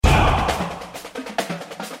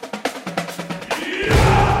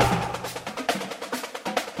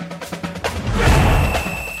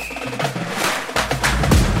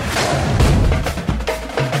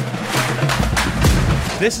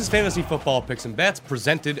This is Fantasy Football Picks and Bets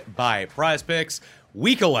presented by Prize Picks.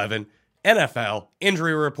 Week 11, NFL,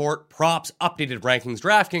 injury report, props, updated rankings,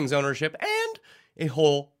 DraftKings ownership, and a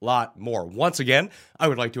whole lot more. Once again, I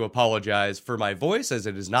would like to apologize for my voice as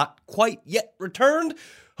it is not quite yet returned.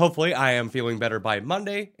 Hopefully, I am feeling better by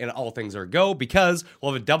Monday and all things are go because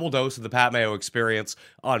we'll have a double dose of the Pat Mayo experience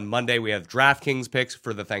on Monday. We have DraftKings picks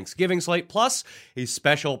for the Thanksgiving slate, plus a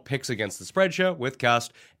special picks against the spread show with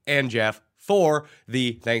Cust and Jeff for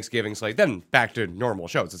the Thanksgiving slate. Then back to normal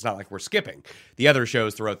shows. It's not like we're skipping the other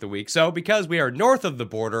shows throughout the week. So because we are north of the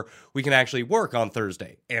border, we can actually work on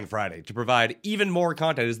Thursday and Friday to provide even more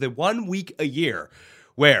content. It's the 1 week a year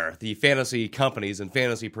where the fantasy companies and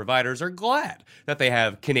fantasy providers are glad that they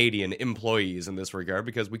have Canadian employees in this regard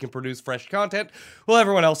because we can produce fresh content while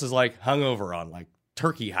everyone else is like hungover on like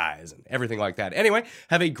turkey highs and everything like that. Anyway,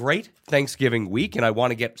 have a great Thanksgiving week, and I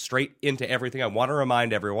want to get straight into everything. I want to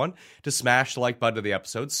remind everyone to smash the like button to the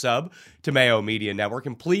episode, sub to Mayo Media Network,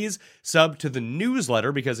 and please sub to the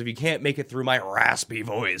newsletter, because if you can't make it through my raspy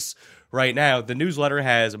voice right now, the newsletter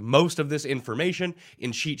has most of this information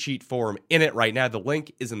in cheat sheet form in it right now. The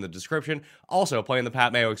link is in the description. Also, playing the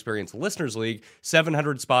Pat Mayo Experience Listeners League,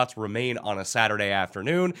 700 spots remain on a Saturday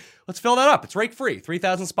afternoon. Let's fill that up. It's rake-free,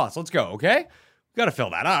 3,000 spots. Let's go, okay? We got to fill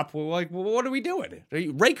that up. Like, what are we doing?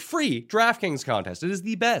 Rake-free DraftKings contest. It is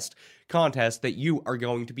the best contest that you are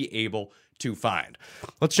going to be able to find.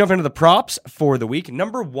 Let's jump into the props for the week.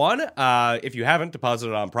 Number one, if you haven't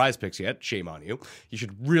deposited on Prize Picks yet, shame on you. You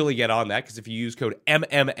should really get on that, because if you use code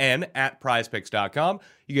MMN at prizepicks.com,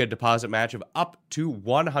 you get a deposit match of up to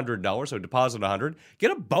 $100. So deposit $100,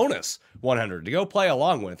 get a bonus $100 to go play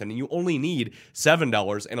along with, and you only need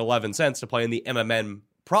 $7.11 to play in the MMN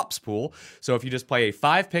props pool. So if you just play a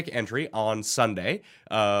 5-pick entry on Sunday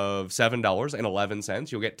of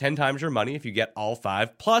 $7.11, you'll get 10 times your money if you get all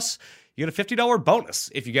 5, plus you get a $50 bonus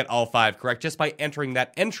if you get all 5 correct just by entering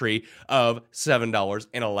that entry of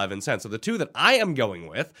 $7.11. So the two that I am going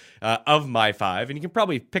with of my 5, and you can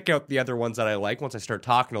probably pick out the other ones that I like once I start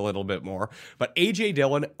talking a little bit more, but A.J.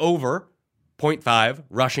 Dillon over 0.5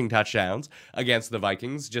 rushing touchdowns against the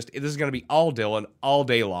Vikings. This is going to be all Dillon all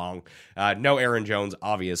day long. No Aaron Jones,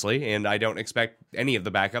 obviously, and I don't expect any of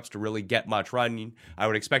the backups to really get much run. I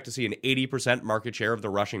would expect to see an 80% market share of the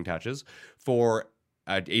rushing touches for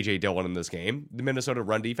A.J. Dillon in this game. The Minnesota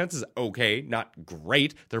run defense is okay, not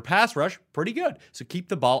great. Their pass rush, pretty good. So keep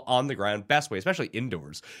the ball on the ground, best way, especially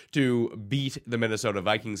indoors, to beat the Minnesota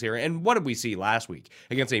Vikings here. And what did we see last week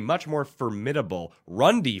against a much more formidable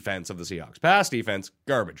run defense of the Seahawks? Pass defense,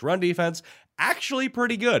 garbage. Run defense, actually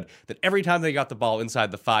pretty good. That every time they got the ball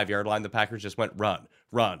inside the 5-yard line, the Packers just went run,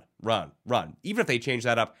 run, run, run. Even if they change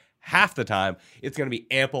that up half the time, it's going to be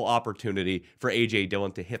ample opportunity for A.J.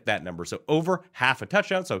 Dillon to hit that number. So over half a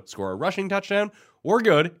touchdown, so score a rushing touchdown, we're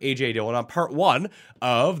good. A.J. Dillon on part 1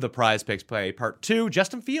 of the Prize Picks play. Part 2,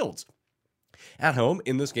 Justin Fields at home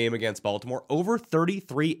in this game against Baltimore, over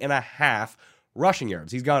 33.5 rushing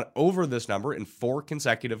yards. He's gone over this number in 4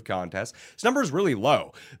 consecutive contests. This number is really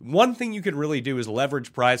low. One thing you could really do is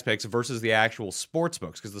leverage Prize Picks versus the actual sports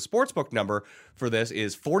books, because the sportsbook number for this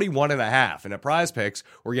is 41.5, and at Prize Picks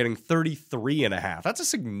we're getting 33.5. That's a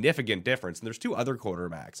significant difference, and there's 2 other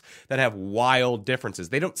quarterbacks that have wild differences.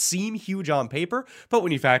 They don't seem huge on paper, but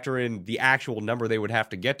when you factor in the actual number they would have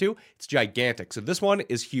to get to, it's gigantic. So this one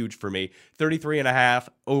is huge for me. 33.5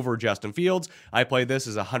 over Justin Fields. I play this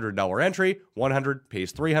as a $100 entry. 100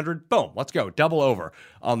 pays 300. Boom, let's go. Double over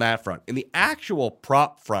on that front. In the actual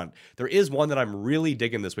prop front, there is one that I'm really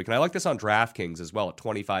digging this week, and I like this on DraftKings as well at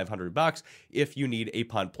 $2,500 if you need a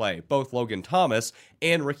punt play. Both Logan Thomas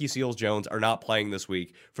and Ricky Seals-Jones are not playing this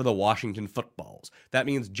week for the Washington Footballs. That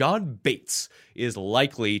means John Bates is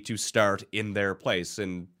likely to start in their place,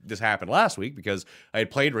 and this happened last week because I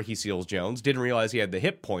had played Ricky Seals-Jones, didn't realize he had the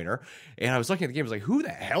hip pointer, and I was looking at the game, I was like, who the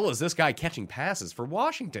hell is this guy catching passes for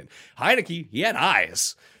Washington? Heinicke, he had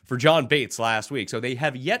eyes for John Bates last week, so they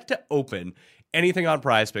have yet to open anything on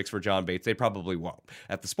Prize Picks for John Bates. They probably won't.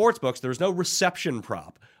 At the sports books, there's no reception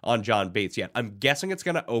prop on John Bates yet. I'm guessing it's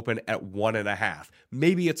going to open at 1.5.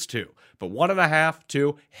 Maybe it's 2, but 1.5,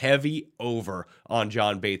 2, heavy over on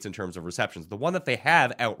John Bates in terms of receptions. The one that they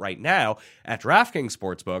have out right now at DraftKings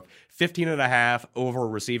Sportsbook, 15.5 over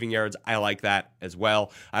receiving yards. I like that as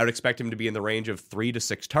well. I would expect him to be in the range of 3 to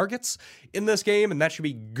 6 targets in this game, and that should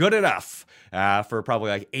be good enough for probably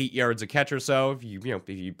like 8 yards a catch or so. If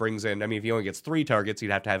he brings in, if he only gets 3 targets,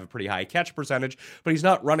 he'd have to have a pretty high catch percentage, but he's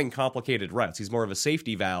not running complicated routes. He's more of a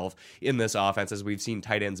safety valve in this offense, as we've seen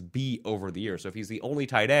tight ends be over the years. So if he's the only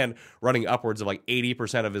tight end running upwards of like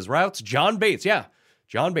 80% of his routes, John Bates,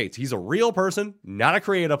 John Bates. He's a real person, not a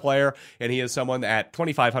creative player, and he is someone at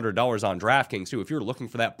 $2,500 on DraftKings too. If you're looking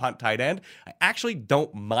for that punt tight end, I actually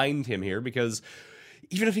don't mind him here because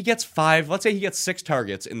even if he gets 5, let's say he gets 6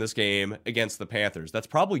 targets in this game against the Panthers, that's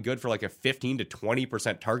probably good for like a 15 to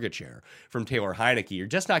 20% target share from Taylor Heinicke. You're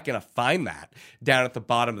just not going to find that down at the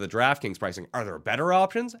bottom of the DraftKings pricing. Are there better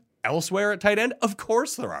options elsewhere at tight end? Of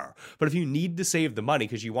course there are. But if you need to save the money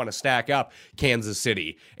because you want to stack up Kansas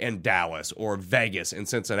City and Dallas or Vegas and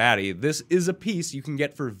Cincinnati, this is a piece you can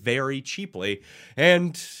get for very cheaply.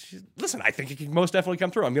 And listen, I think it can most definitely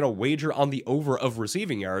come through. I'm going to wager on the over of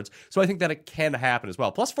receiving yards, so I think that it can happen as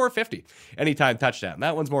well. Plus 450 anytime touchdown.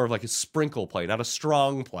 That one's more of like a sprinkle play, not a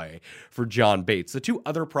strong play for John Bates. The two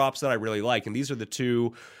other props that I really like, and these are the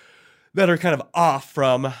two that are kind of off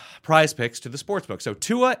from Prize Picks to the sportsbook. So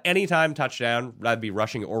Tua, anytime touchdown, that'd be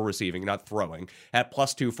rushing or receiving, not throwing, at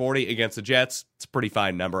plus 240 against the Jets. It's a pretty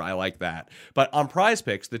fine number. I like that. But on Prize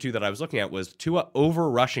Picks, the two that I was looking at was Tua over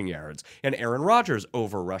rushing yards and Aaron Rodgers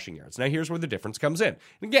over rushing yards. Now here's where the difference comes in.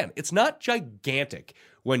 And again, it's not gigantic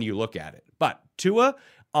when you look at it, but Tua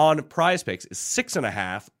on Prize Picks is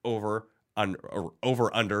 6.5 over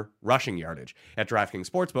under rushing yardage. At DraftKings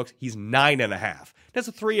Sportsbooks, he's 9.5. That's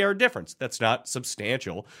a 3-yard difference. That's not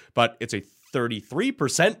substantial, but it's a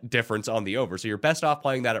 33% difference on the over. So you're best off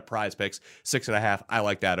playing that at Prize Picks, 6.5. I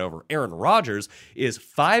like that over. Aaron Rodgers is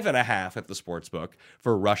 5.5 at the sportsbook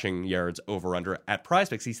for rushing yards over under. At Prize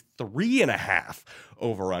Picks, he's 3.5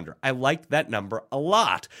 over under. I like that number a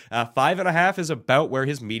lot. 5.5 is about where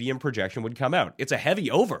his medium projection would come out. It's a heavy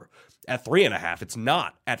over at 3.5. It's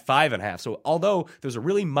not at 5.5. So although there's a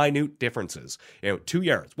really minute differences, 2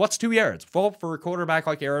 yards. What's 2 yards? Well, for a quarterback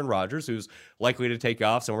like Aaron Rodgers, who's likely to take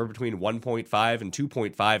off somewhere between 1.5 and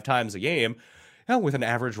 2.5 times a game, with an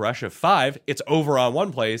average rush of 5, it's over on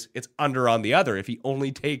one place, it's under on the other if he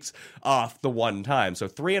only takes off the one time. So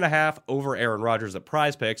 3.5 over Aaron Rodgers at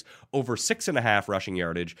Prize Picks, over 6.5 rushing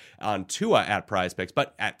yardage on Tua at Prize Picks.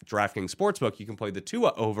 But at DraftKings Sportsbook, you can play the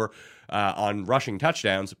Tua over on rushing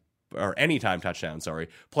touchdowns, or anytime touchdowns,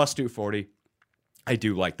 plus 240. I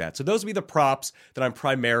do like that. So those would be the props that I'm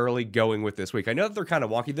primarily going with this week. I know that they're kind of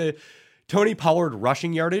wonky. The Tony Pollard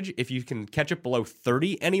rushing yardage, if you can catch it below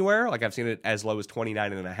 30 anywhere, like I've seen it as low as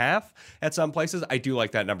 29.5 at some places, I do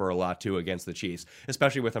like that number a lot too against the Chiefs,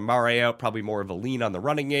 especially with Amari out, probably more of a lean on the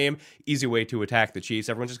running game, easy way to attack the Chiefs.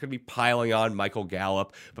 Everyone's just going to be piling on Michael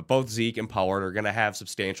Gallup, but both Zeke and Pollard are going to have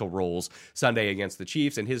substantial roles Sunday against the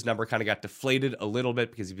Chiefs, and his number kind of got deflated a little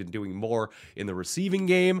bit because he's been doing more in the receiving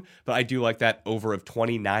game, but I do like that over of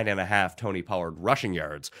 29.5 Tony Pollard rushing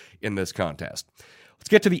yards in this contest. Let's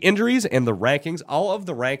get to the injuries and the rankings. All of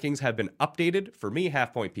the rankings have been updated for me,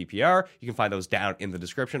 Half Point PPR. You can find those down in the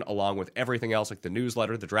description, along with everything else like the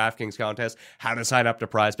newsletter, the DraftKings contest, how to sign up to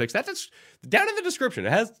Prize Picks. That's down in the description.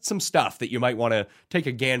 It has some stuff that you might want to take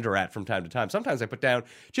a gander at from time to time. Sometimes I put down,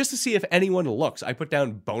 just to see if anyone looks, I put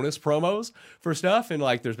down bonus promos for stuff, and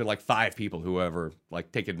there's been 5 people who ever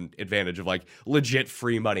taken advantage of legit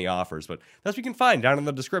free money offers. But that's what you can find down in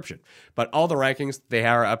the description. But all the rankings, they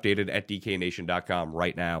are updated at DKNation.com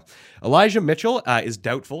right now. Elijah Mitchell is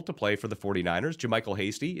doubtful to play for the 49ers. JaMychal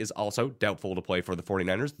Hasty is also doubtful to play for the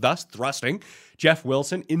 49ers, thus thrusting Jeff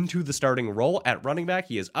Wilson into the starting role at running back.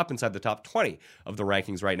 He is up inside the top 20 of the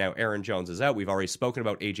rankings right now. Aaron Jones is out. We've already spoken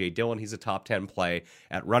about A.J. Dillon. He's a top 10 play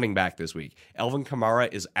at running back this week. Elvin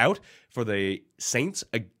Kamara is out for the Saints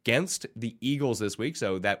against the Eagles this week,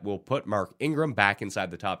 so that will put Mark Ingram back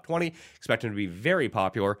inside the top 20. Expect him to be very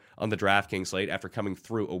popular on the DraftKings slate after coming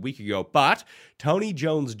through a week ago, but Tony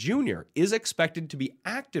Jones Jr. is expected to be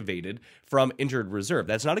activated from injured reserve.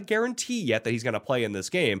 That's not a guarantee yet that he's going to play in this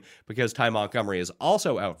game because Ty Montgomery is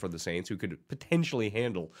also out for the Saints, who could potentially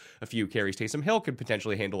handle a few carries. Taysom Hill could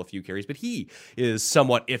potentially handle a few carries, but he is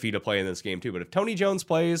somewhat iffy to play in this game too. But if Tony Jones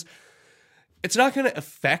plays, it's not going to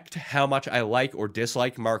affect how much I like or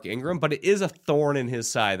dislike Mark Ingram, but it is a thorn in his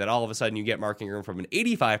side that all of a sudden you get Mark Ingram from an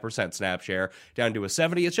 85% snap share down to a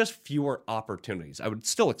 70%. It's just fewer opportunities. I would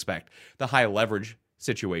still expect the high leverage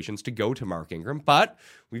situations to go to Mark Ingram, but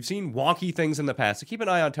we've seen wonky things in the past. So keep an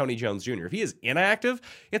eye on Tony Jones Jr. If he is inactive,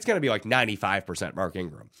 it's going to be 95% Mark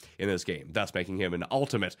Ingram in this game, thus making him an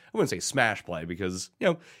ultimate, I wouldn't say smash play because,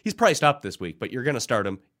 he's priced up this week, but you're going to start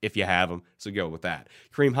him if you have him, so go with that.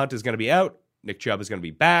 Kareem Hunt is going to be out. Nick Chubb is going to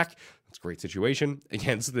be back. It's a great situation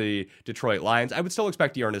against the Detroit Lions. I would still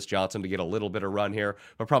expect Dearness Johnson to get a little bit of run here,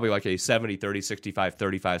 but probably a 70-30,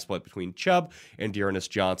 65-35 split between Chubb and Dearness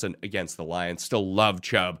Johnson against the Lions. Still love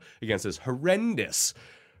Chubb against this horrendous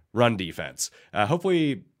run defense.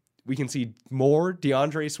 Hopefully we can see more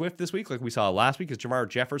DeAndre Swift this week like we saw last week, because Jamar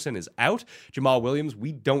Jefferson is out. Jamal Williams,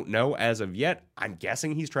 we don't know as of yet. I'm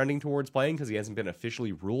guessing he's trending towards playing because he hasn't been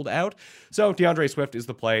officially ruled out. So DeAndre Swift is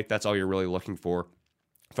the play. That's all you're really looking for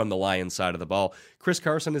from the Lions side of the ball. Chris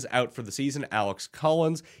Carson is out for the season. Alex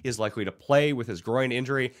Collins is likely to play with his groin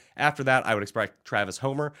injury. After that, I would expect Travis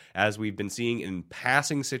Homer. As we've been seeing in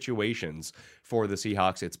passing situations for the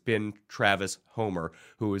Seahawks, it's been Travis Homer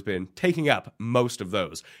who has been taking up most of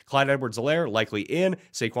those. Clyde Edwards-Helaire likely in.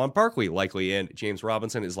 Saquon Barkley likely in. James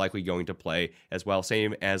Robinson is likely going to play as well,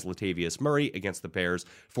 same as Latavius Murray against the Bears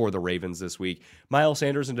for the Ravens this week. Miles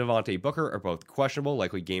Sanders and Devontae Booker are both questionable,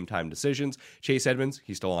 likely game time decisions. Chase Edmonds,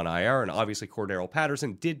 he's still on IR, and obviously Cordero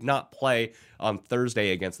Patterson did not play on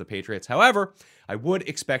Thursday against the Patriots. However, I would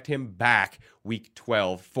expect him back week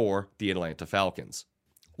 12 for the Atlanta Falcons.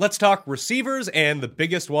 Let's talk receivers, and the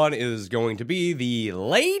biggest one is going to be the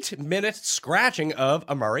late-minute scratching of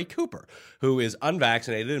Amari Cooper, who is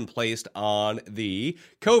unvaccinated and placed on the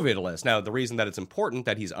COVID list. Now, the reason that it's important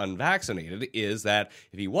that he's unvaccinated is that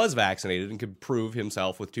if he was vaccinated and could prove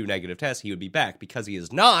himself with 2 negative tests, he would be back. Because he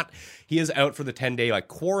is not, he is out for the 10-day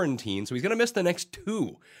quarantine, so he's going to miss the next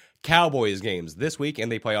 2 Cowboys games this week,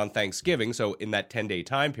 and they play on Thanksgiving, so in that 10-day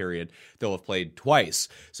time period, they'll have played twice.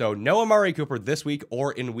 So no Amari Cooper this week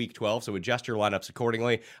or in week 12, so adjust your lineups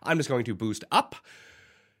accordingly. I'm just going to boost up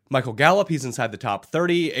Michael Gallup. He's inside the top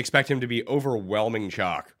 30. Expect him to be overwhelming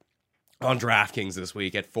chalk on DraftKings this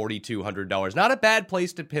week at $4,200. Not a bad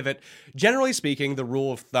place to pivot. Generally speaking, the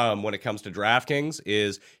rule of thumb when it comes to DraftKings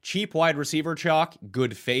is cheap wide receiver chalk,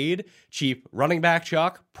 good fade. Cheap running back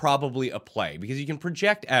chalk, probably a play, because you can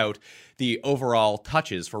project out the overall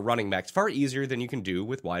touches for running backs far easier than you can do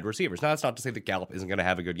with wide receivers. Now, that's not to say that Gallup isn't going to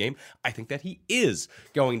have a good game. I think that he is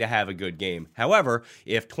going to have a good game. However,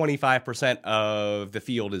 if 25% of the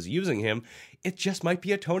field is using him, it just might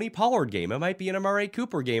be a Tony Pollard game. It might be an Amari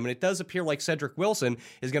Cooper game, and it does appear like Cedric Wilson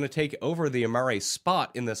is going to take over the Amari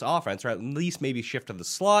spot in this offense, or at least maybe shift to the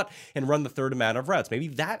slot and run the third amount of routes. Maybe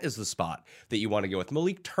that is the spot that you want to go with.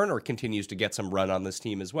 Malik Turner continues to get some run on this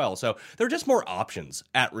team as well. So there are just more options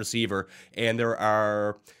at receiver, and there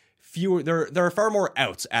are far more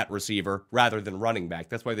outs at receiver rather than running back.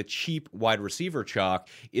 That's why the cheap wide receiver chalk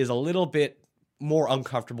is a little bit more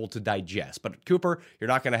uncomfortable to digest. But Cooper, you're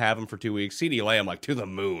not going to have him for 2 weeks. CeeDee Lamb, to the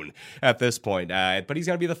moon at this point. But he's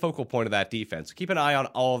going to be the focal point of that defense. So keep an eye on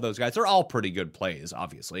all of those guys. They're all pretty good plays,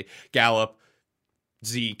 obviously. Gallup,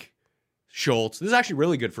 Zeke, Schultz. This is actually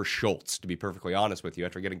really good for Schultz, to be perfectly honest with you.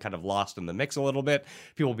 After getting kind of lost in the mix a little bit,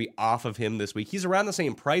 people will be off of him this week. He's around the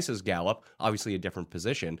same price as Gallup, obviously a different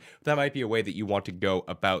position. But that might be a way that you want to go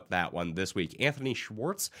about that one this week. Anthony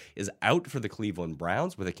Schwartz is out for the Cleveland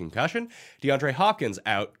Browns with a concussion. DeAndre Hopkins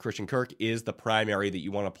out. Christian Kirk is the primary that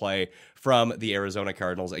you want to play from the Arizona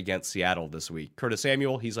Cardinals against Seattle this week. Curtis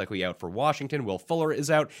Samuel, he's likely out for Washington. Will Fuller is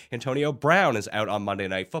out. Antonio Brown is out on Monday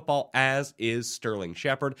Night Football, as is Sterling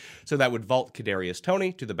Shepard. So that would vault Kadarius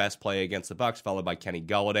Toney to the best play against the Bucs, followed by Kenny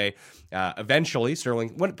Golladay. Eventually,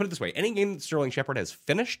 put it this way, any game that Sterling Shepard has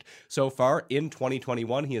finished so far in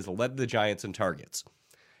 2021, he has led the Giants in targets.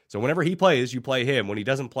 So whenever he plays, you play him. When he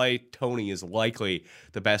doesn't play, Toney is likely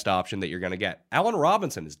the best option that you're going to get. Allen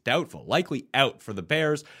Robinson is doubtful, likely out for the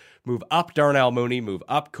Bears. Move up Darnell Mooney, move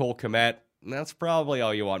up Cole Kmet. That's probably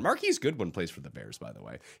all you want. Marquise Goodwin plays for the Bears, by the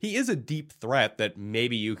way. He is a deep threat that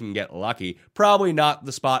maybe you can get lucky. Probably not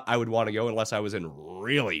the spot I would want to go unless I was in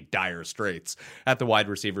really dire straits at the wide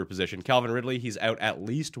receiver position. Calvin Ridley, he's out at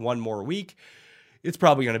least one more week. It's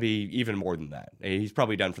probably going to be even more than that. He's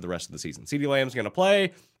probably done for the rest of the season. CeeDee Lamb's going to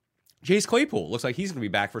play. Chase Claypool looks like he's going to be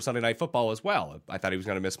back for Sunday Night Football as well. I thought he was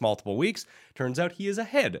going to miss multiple weeks. Turns out he is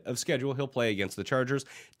ahead of schedule. He'll play against the Chargers.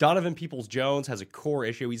 Donovan Peoples-Jones has a core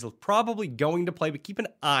issue. He's probably going to play, but keep an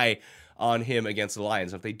eye on him against the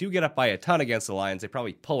Lions. If they do get up by a ton against the Lions, they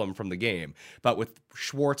probably pull him from the game. But with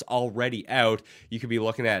Schwartz already out, you could be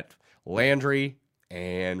looking at Landry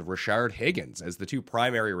and Rashard Higgins as the 2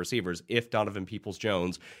 primary receivers if Donovan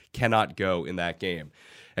Peoples-Jones cannot go in that game.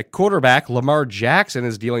 At quarterback, Lamar Jackson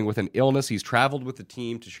is dealing with an illness. He's traveled with the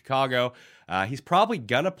team to Chicago. He's probably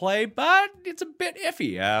going to play, but it's a bit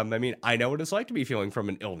iffy. I know what it's like to be feeling from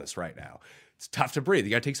an illness right now. It's tough to breathe.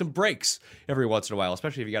 You got to take some breaks every once in a while,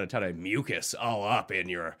 especially if you got a ton of mucus all up in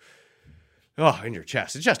your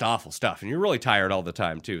chest. It's just awful stuff, and you're really tired all the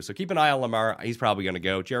time, too. So keep an eye on Lamar. He's probably going to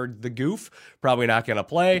go. Jared the Goof, probably not going to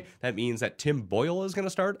play. That means that Tim Boyle is going to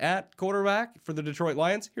start at quarterback for the Detroit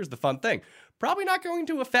Lions. Here's the fun thing. Probably not going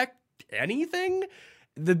to affect anything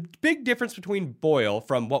The big difference between Boyle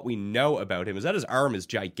from what we know about him is that his arm is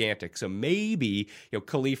gigantic. So maybe,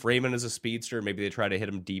 Khalif Raymond is a speedster. Maybe they try to hit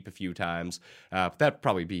him deep a few times. But that'd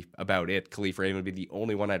probably be about it. Khalif Raymond would be the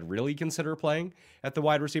only one I'd really consider playing at the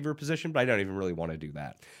wide receiver position, but I don't even really want to do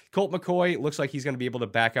that. Colt McCoy looks like he's going to be able to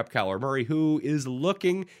back up Kyler Murray, who is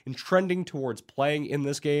looking and trending towards playing in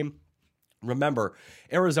this game. Remember,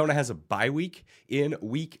 Arizona has a bye week in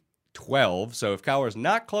week 12, so if Kyler's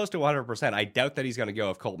not close to 100%, I doubt that he's going to go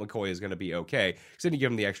if Colt McCoy is going to be okay, because then you give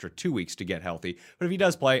him the extra 2 weeks to get healthy. But if he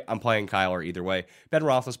does play, I'm playing Kyler either way. Ben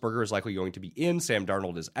Roethlisberger is likely going to be in. Sam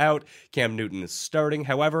Darnold is out. Cam Newton is starting.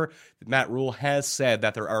 However, Matt Rule has said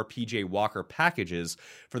that there are P.J. Walker packages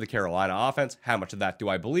for the Carolina offense. How much of that do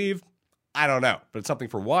I believe? I don't know, but it's something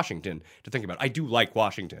for Washington to think about. I do like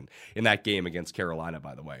Washington in that game against Carolina,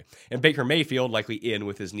 by the way. And Baker Mayfield likely in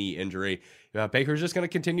with his knee injury. Baker's just going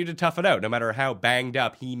to continue to tough it out, no matter how banged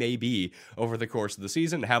up he may be over the course of the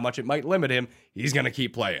season, how much it might limit him. He's going to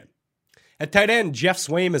keep playing. At tight end, Jeff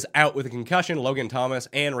Swaim is out with a concussion. Logan Thomas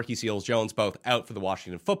and Ricky Seals-Jones both out for the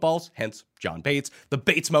Washington Footballs, hence John Bates. The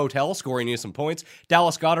Bates Motel scoring you some points.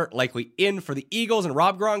 Dallas Goedert likely in for the Eagles, and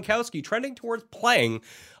Rob Gronkowski trending towards playing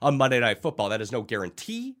on Monday Night Football. That is no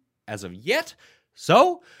guarantee as of yet,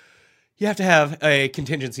 so you have to have a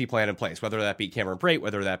contingency plan in place, whether that be Cameron Brate,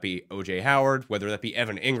 whether that be O.J. Howard, whether that be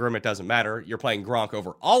Evan Ingram, it doesn't matter. You're playing Gronk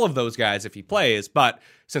over all of those guys if he plays, but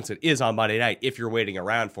since it is on Monday night, if you're waiting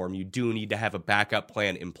around for him, you do need to have a backup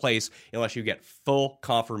plan in place unless you get full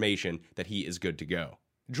confirmation that he is good to go.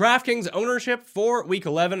 DraftKings ownership for Week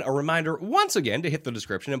 11. A reminder once again to hit the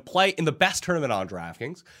description and play in the best tournament on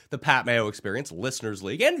DraftKings, the Pat Mayo Experience Listeners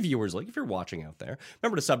League and Viewers League if you're watching out there.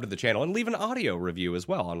 Remember to sub to the channel and leave an audio review as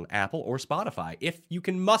well on Apple or Spotify if you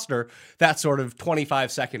can muster that sort of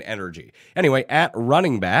 25-second energy. Anyway, at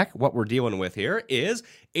running back, what we're dealing with here is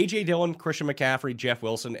A.J. Dillon, Christian McCaffrey, Jeff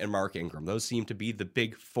Wilson, and Mark Ingram. Those seem to be the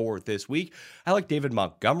big four this week. I like David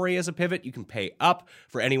Montgomery as a pivot. You can pay up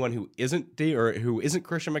for anyone who isn't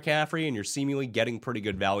Christian McCaffrey, and you're seemingly getting pretty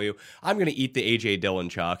good value. I'm going to eat the A.J. Dillon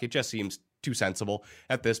chalk. It just seems too sensible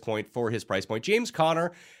at this point for his price point. James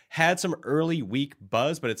Conner had some early week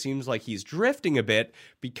buzz, but it seems like he's drifting a bit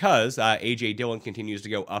because A.J. Dillon continues to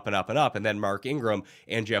go up and up and up, and then Mark Ingram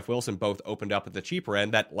and Jeff Wilson both opened up at the cheaper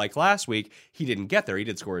end that, like last week, he didn't get there. He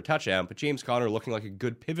did score a touchdown, but James Conner looking like a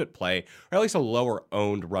good pivot play, or at least a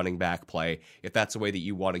lower-owned running back play, if that's the way that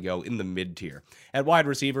you want to go in the mid-tier. At wide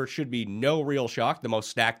receiver, should be no real shock. The most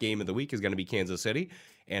stacked game of the week is going to be Kansas City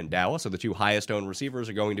and Dallas, so the two highest-owned receivers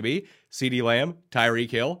are going to be CeeDee Lamb,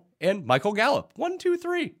 Tyreek Hill, and Michael Gallup. 1, 2,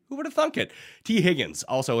 3. Who would have thunk it? T. Higgins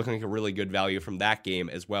also looking like a really good value from that game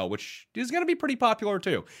as well, which is going to be pretty popular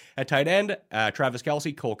too. At tight end, Travis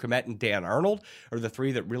Kelce, Cole Kmet, and Dan Arnold are the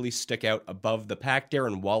three that really stick out above the pack.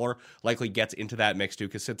 Darren Waller likely gets into that mix too,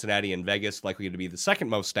 because Cincinnati and Vegas likely to be the second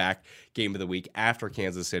most stacked game of the week after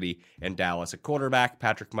Kansas City and Dallas. At quarterback,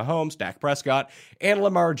 Patrick Mahomes, Dak Prescott, and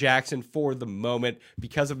Lamar Jackson for the moment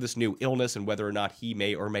because of this new illness and whether or not he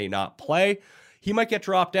may or may not play. He might get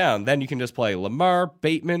dropped down. Then you can just play Lamar,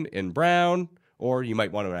 Bateman, and Brown, or you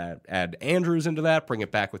might want to add Andrews into that, bring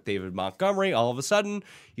it back with David Montgomery. All of a sudden,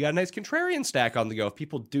 you got a nice contrarian stack on the go if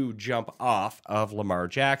people do jump off of Lamar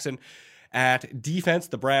Jackson. At defense,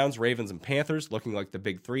 the Browns, Ravens, and Panthers looking like the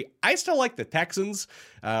big three. I still like the Texans.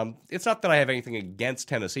 It's not that I have anything against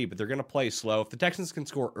Tennessee, but they're going to play slow. If the Texans can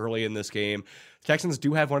score early in this game, Texans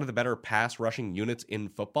do have one of the better pass rushing units in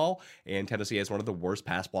football, and Tennessee has one of the worst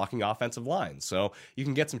pass blocking offensive lines. So you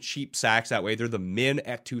can get some cheap sacks that way. They're the min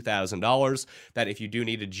at $2,000, that if you do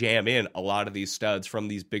need to jam in a lot of these studs from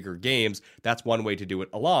these bigger games, that's one way to do it,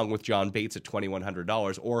 along with John Bates at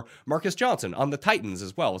 $2,100, or Marcus Johnson on the Titans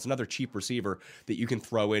as well. It's another cheap receiver that you can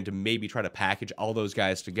throw in to maybe try to package all those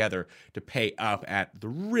guys together to pay up at the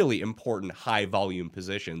really important high volume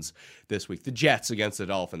positions this week. The Jets against the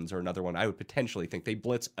Dolphins are another one I would potentially think. They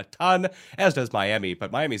blitz a ton, as does Miami,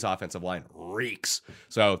 but Miami's offensive line reeks.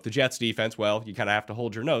 So the Jets defense, well, you kind of have to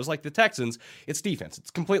hold your nose. Like the Texans, it's defense.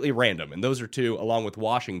 It's completely random, and those are two, along with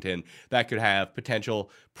Washington, that could have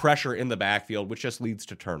potential pressure in the backfield, which just leads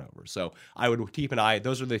to turnovers. So I would keep an eye.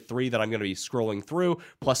 Those are the three that I'm going to be scrolling through,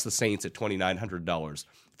 plus the Saints at $2,900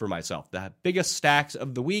 for myself. The biggest stacks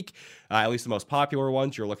of the week, at least the most popular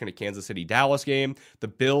ones, you're looking at Kansas City-Dallas game. The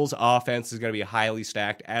Bills offense is going to be highly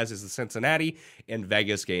stacked, as is the Cincinnati and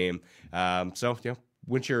Vegas game.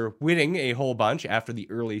 When you're winning a whole bunch after the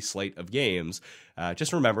early slate of games,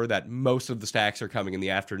 just remember that most of the stacks are coming in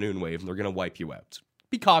the afternoon wave, and they're going to wipe you out.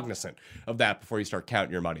 be cognizant of that before you start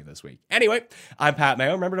counting your money this week. Anyway, I'm Pat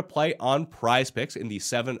Mayo. Remember to play on Prize Picks in the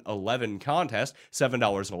 7-11 contest,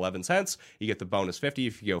 $7.11. You get the bonus 50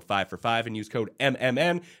 if you go 5 for 5 and use code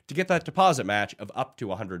MMN to get that deposit match of up to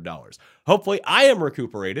 $100. Hopefully, I am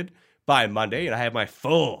recuperated by Monday, and I have my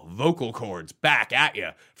full vocal cords back at you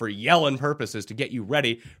for yelling purposes to get you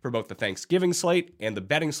ready for both the Thanksgiving slate and the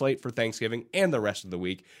betting slate for Thanksgiving and the rest of the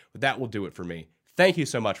week. But that will do it for me. Thank you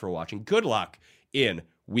so much for watching. Good luck in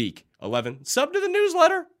Week 11. Sub to the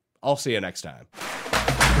newsletter. I'll see you next time.